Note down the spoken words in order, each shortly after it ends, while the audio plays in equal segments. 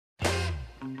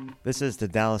This is the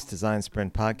Dallas Design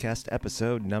Sprint Podcast,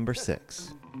 episode number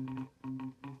 6.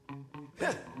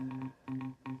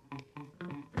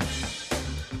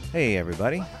 Hey,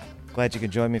 everybody. Glad you could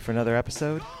join me for another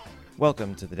episode.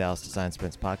 Welcome to the Dallas Design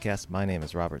Sprints Podcast. My name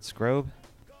is Robert Scrobe.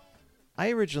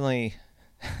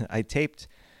 I taped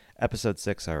episode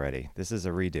 6 already. This is a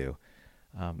redo.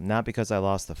 Not because I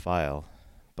lost the file,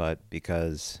 but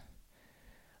because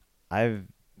I've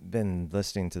been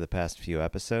listening to the past few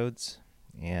episodes,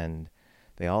 and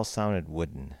they all sounded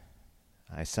wooden.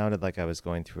 I sounded like I was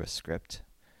going through a script.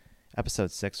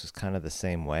 Episode 6 was kind of the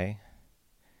same way.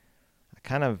 I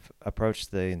kind of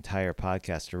approached the entire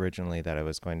podcast originally that I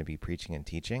was going to be preaching and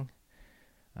teaching,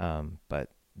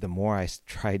 but the more I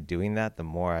tried doing that, the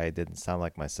more I didn't sound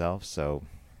like myself, so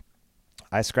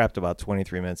I scrapped about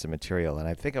 23 minutes of material, and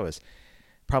I think I was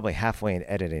probably halfway in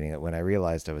editing it when I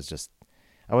realized I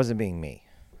wasn't being me.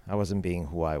 I wasn't being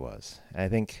who I was. And I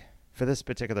think for this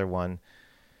particular one,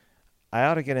 I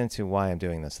ought to get into why I'm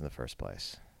doing this in the first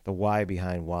place. The why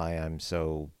behind why I'm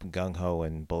so gung-ho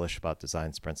and bullish about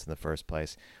design sprints in the first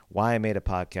place. Why I made a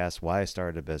podcast, why I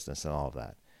started a business, and all of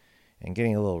that. And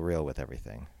getting a little real with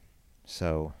everything.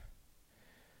 So,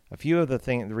 a few of the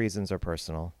reasons are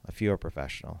personal. A few are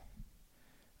professional.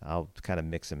 I'll kind of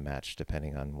mix and match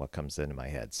depending on what comes into my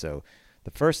head. So,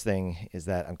 the first thing is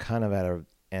that I'm kind of at an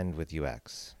end with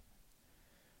UX.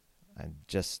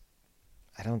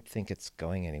 I don't think it's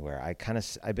going anywhere.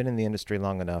 I've been in the industry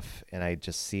long enough, and I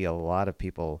just see a lot of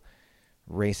people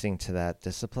racing to that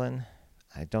discipline.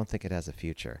 I don't think it has a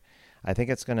future. I think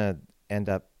it's going to end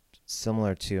up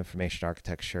similar to information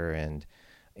architecture and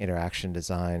interaction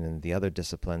design and the other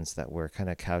disciplines that were kind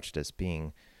of couched as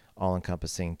being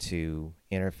all-encompassing to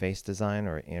interface design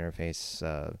or interface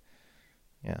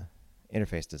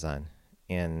design.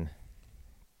 And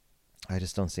I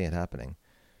just don't see it happening.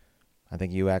 I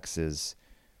think UX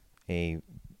it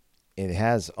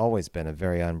has always been a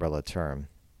very umbrella term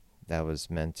that was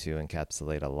meant to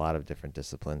encapsulate a lot of different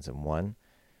disciplines in one.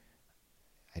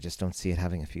 I just don't see it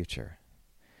having a future.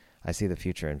 I see the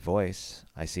future in voice.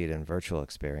 I see it in virtual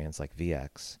experience like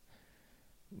VX.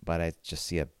 But I just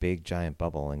see a big giant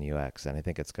bubble in UX, and I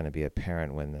think it's going to be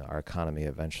apparent when our economy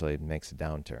eventually makes a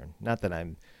downturn. Not that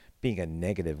I'm being a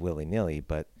negative willy-nilly,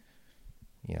 but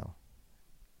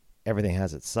everything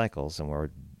has its cycles, and we're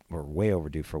way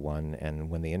overdue for one. And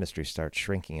when the industry starts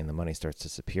shrinking and the money starts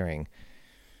disappearing,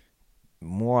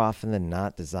 more often than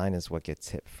not, design is what gets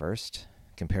hit first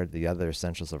compared to the other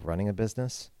essentials of running a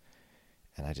business.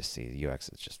 And I just see UX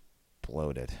is just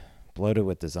bloated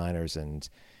with designers and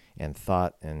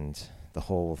thought and the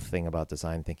whole thing about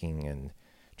design thinking and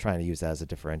trying to use that as a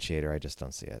differentiator. I just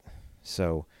don't see it.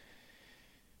 So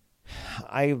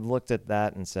I looked at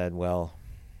that and said, well,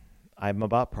 I'm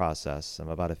about process. I'm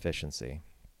about efficiency.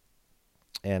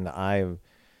 And I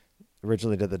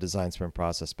originally did the design sprint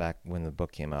process back when the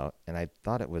book came out, and I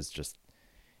thought it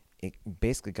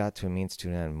basically got to a means to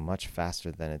an end much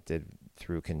faster than it did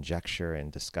through conjecture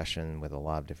and discussion with a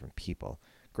lot of different people.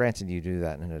 Granted, you do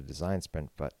that in a design sprint,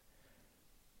 but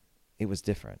it was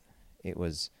different.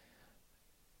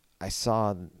 I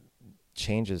saw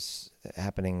changes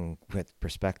happening with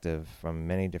perspective from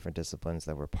many different disciplines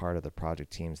that were part of the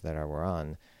project teams that I were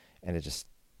on, and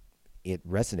it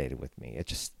resonated with me.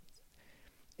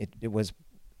 It was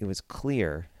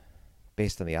clear,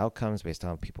 based on the outcomes, based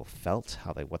on how people felt,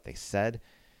 what they said,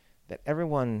 that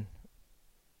everyone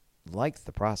liked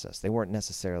the process. They weren't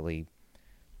necessarily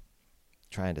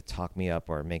trying to talk me up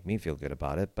or make me feel good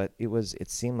about it, but it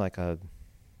seemed like it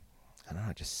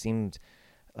just seemed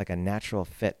like a natural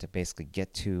fit to basically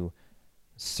get to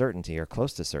certainty or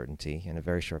close to certainty in a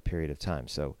very short period of time.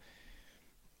 So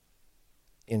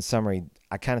in summary,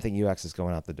 I kind of think UX is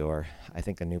going out the door. I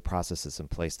think a new process is in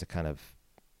place to kind of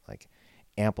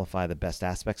amplify the best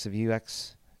aspects of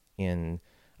UX in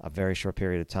a very short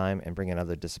period of time and bring in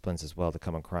other disciplines as well to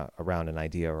come around an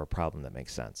idea or a problem that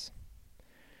makes sense.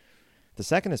 The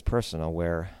second is personal,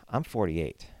 where I'm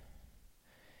 48.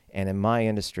 And in my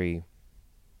industry,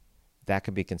 that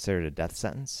could be considered a death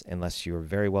sentence unless you're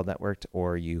very well networked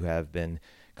or you have been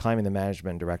climbing the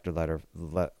management and director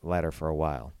ladder for a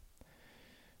while.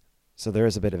 So there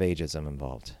is a bit of ageism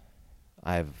involved.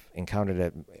 I've encountered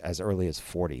it as early as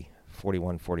 40,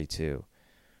 41, 42.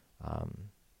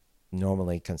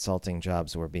 Normally, consulting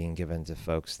jobs were being given to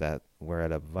folks that were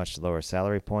at a much lower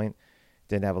salary point,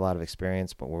 didn't have a lot of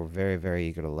experience, but were very, very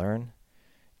eager to learn.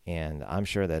 And I'm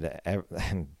sure that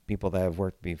people that have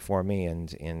worked before me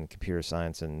and in computer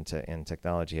science and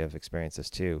technology have experienced this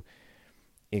too.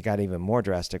 It got even more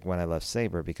drastic when I left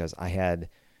Sabre because I had,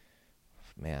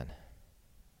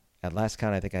 at last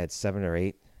count, I think I had 7 or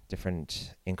 8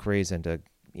 different inquiries into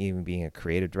even being a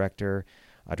creative director,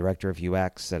 a director of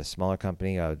UX at a smaller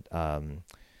company, an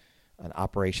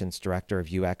operations director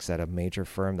of UX at a major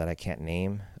firm that I can't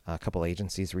name. A couple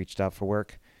agencies reached out for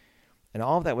work. And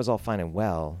all of that was all fine and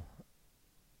well,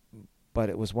 but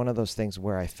it was one of those things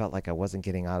where I felt like I wasn't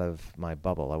getting out of my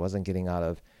bubble. I wasn't getting out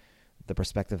of the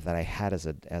perspective that I had as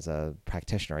a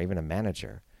practitioner, or even a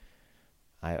manager.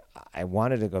 I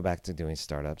wanted to go back to doing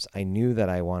startups. I knew that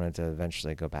I wanted to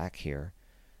eventually go back here.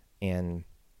 And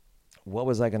what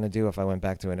was I going to do if I went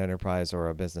back to an enterprise or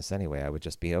a business anyway? I would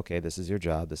just be, okay, this is your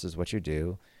job. This is what you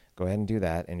do. Go ahead and do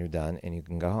that, and you're done, and you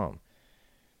can go home.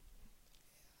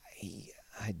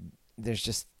 There's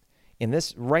just, in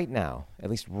this right now, at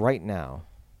least right now,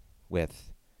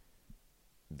 with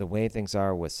the way things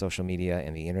are with social media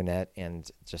and the internet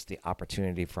and just the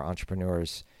opportunity for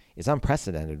entrepreneurs is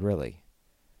unprecedented, really,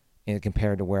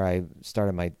 compared to where I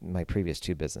started my previous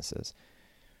two businesses.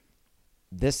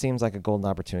 This seems like a golden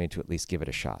opportunity to at least give it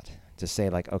a shot, to say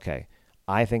like, okay,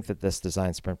 I think that this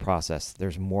design sprint process,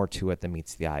 there's more to it than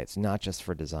meets the eye. It's not just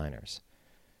for designers.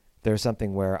 There's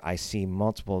something where I see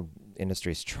multiple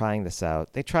industries trying this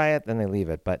out. They try it, then they leave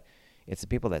it, but it's the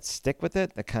people that stick with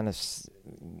it that kind of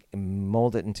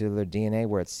mold it into their DNA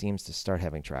where it seems to start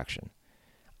having traction.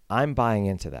 I'm buying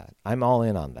into that. I'm all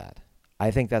in on that. I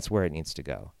think that's where it needs to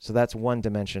go. So that's one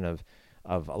dimension of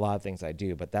a lot of things I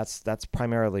do, but that's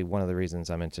primarily one of the reasons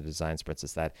I'm into design sprints,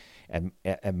 is that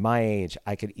at my age,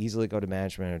 I could easily go to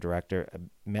management or director,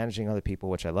 managing other people,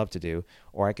 which I love to do,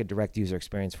 or I could direct user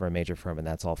experience for a major firm, and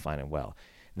that's all fine and well.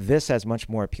 This has much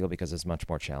more appeal because it's much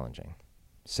more challenging.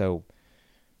 So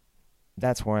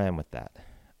that's where I am with that.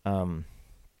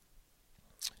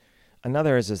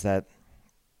 Another is that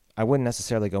I wouldn't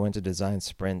necessarily go into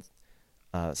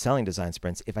selling design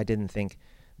sprints if I didn't think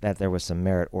that there was some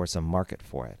merit or some market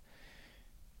for it.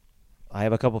 I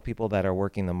have a couple people that are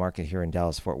working the market here in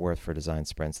Dallas-Fort Worth for design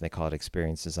sprints. They call it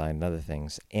experience design and other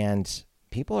things. And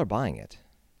people are buying it.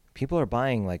 People are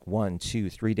buying like 1, 2,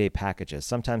 3-day packages.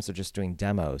 Sometimes they're just doing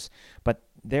demos. But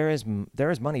there is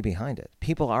money behind it.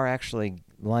 People are actually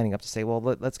lining up to say, well,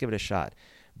 let's give it a shot.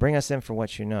 Bring us in for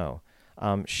what you know.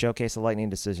 Showcase a lightning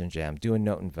decision jam. Do a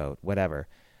note and vote, whatever.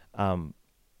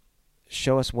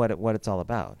 Show us what it's all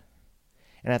about.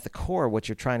 And at the core, what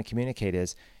you're trying to communicate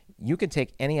is you can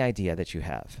take any idea that you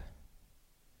have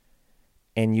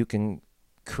and you can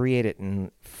create it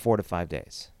in 4 to 5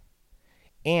 days.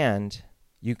 And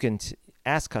you can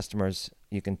ask customers,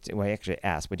 you can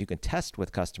test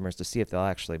with customers to see if they'll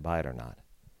actually buy it or not.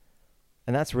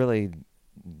 And that's really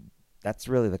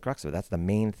the crux of it. That's the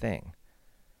main thing.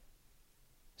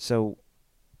 So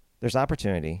there's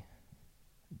opportunity.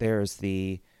 There's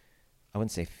I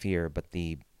wouldn't say fear, but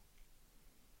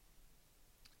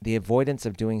the avoidance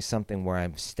of doing something where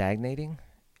I'm stagnating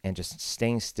and just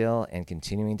staying still and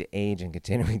continuing to age and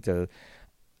continuing to,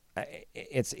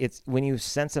 it's when you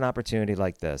sense an opportunity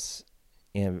like this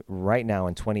right now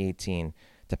in 2018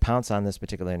 to pounce on this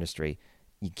particular industry,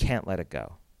 you can't let it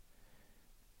go.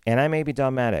 And I may be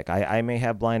dogmatic. I may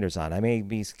have blinders on. I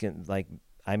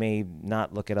may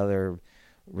not look at other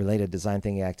related design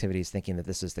thinking activities thinking that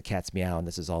this is the cat's meow and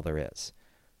this is all there is.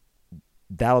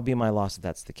 That'll be my loss if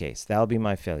that's the case. That'll be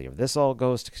my failure. If this all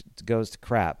goes to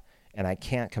crap and I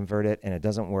can't convert it and it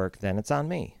doesn't work, then it's on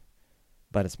me.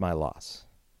 But it's my loss.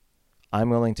 I'm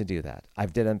willing to do that.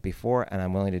 I've did it before and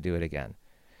I'm willing to do it again.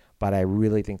 But I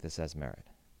really think this has merit.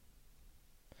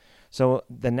 So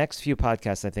the next few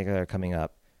podcasts I think that are coming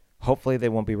up, hopefully they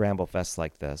won't be ramble fests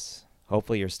like this.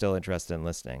 Hopefully you're still interested in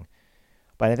listening.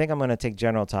 But I think I'm going to take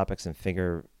general topics and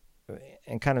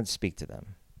kind of speak to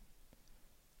them.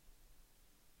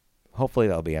 Hopefully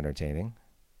they'll be entertaining.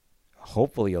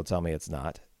 Hopefully you'll tell me it's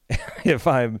not. If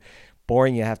I'm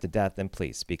boring you half to death, then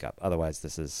please speak up. Otherwise,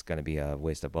 this is going to be a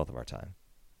waste of both of our time.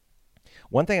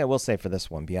 One thing I will say for this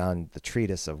one, beyond the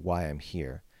treatise of why I'm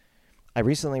here, I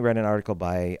recently read an article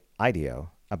by IDEO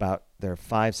about their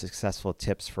 5 successful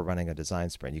tips for running a design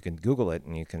sprint. You can Google it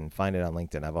and you can find it on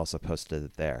LinkedIn. I've also posted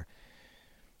it there.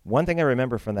 One thing I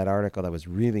remember from that article that was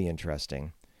really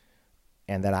interesting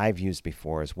and that I've used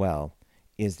before as well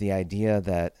is the idea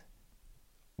that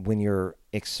when you're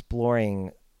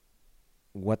exploring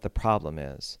what the problem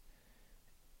is,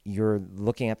 you're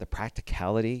looking at the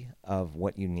practicality of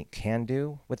what you can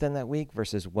do within that week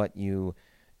versus what you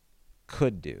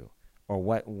could do, or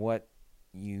what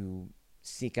you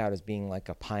seek out as being like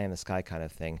a pie in the sky kind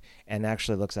of thing, and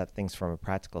actually looks at things from a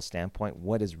practical standpoint.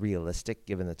 What is realistic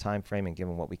given the time frame and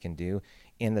given what we can do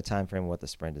in the time frame of what the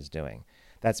sprint is doing?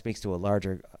 That speaks to a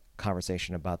larger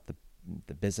conversation about the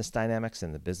business dynamics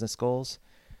and the business goals.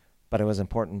 but it was an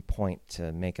important point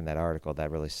to make in that article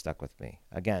that really stuck with me.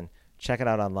 Again, check it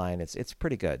out online. It's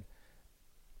pretty good.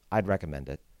 I'd recommend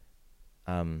it.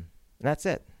 And that's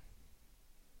it.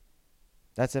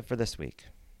 That's it for this week.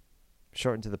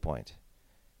 Short and to the point.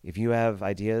 If you have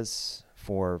ideas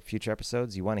for future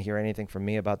episodes, you want to hear anything from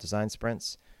me about design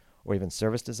sprints or even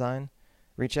service design,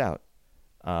 reach out.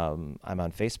 I'm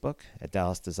on Facebook at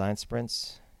Dallas Design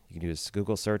Sprints. You can use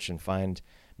Google search and find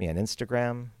me on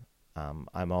Instagram.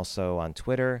 I'm also on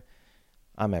Twitter.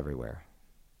 I'm everywhere.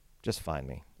 Just find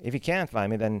me. If you can't find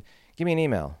me, then give me an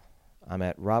email. I'm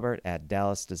at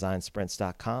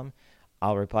robert@dallasdesignsprints.com.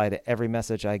 I'll reply to every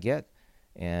message I get,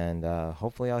 and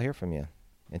hopefully I'll hear from you.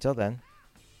 Until then,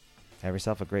 have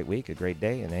yourself a great week, a great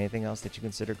day, and anything else that you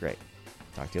consider great.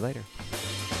 Talk to you later.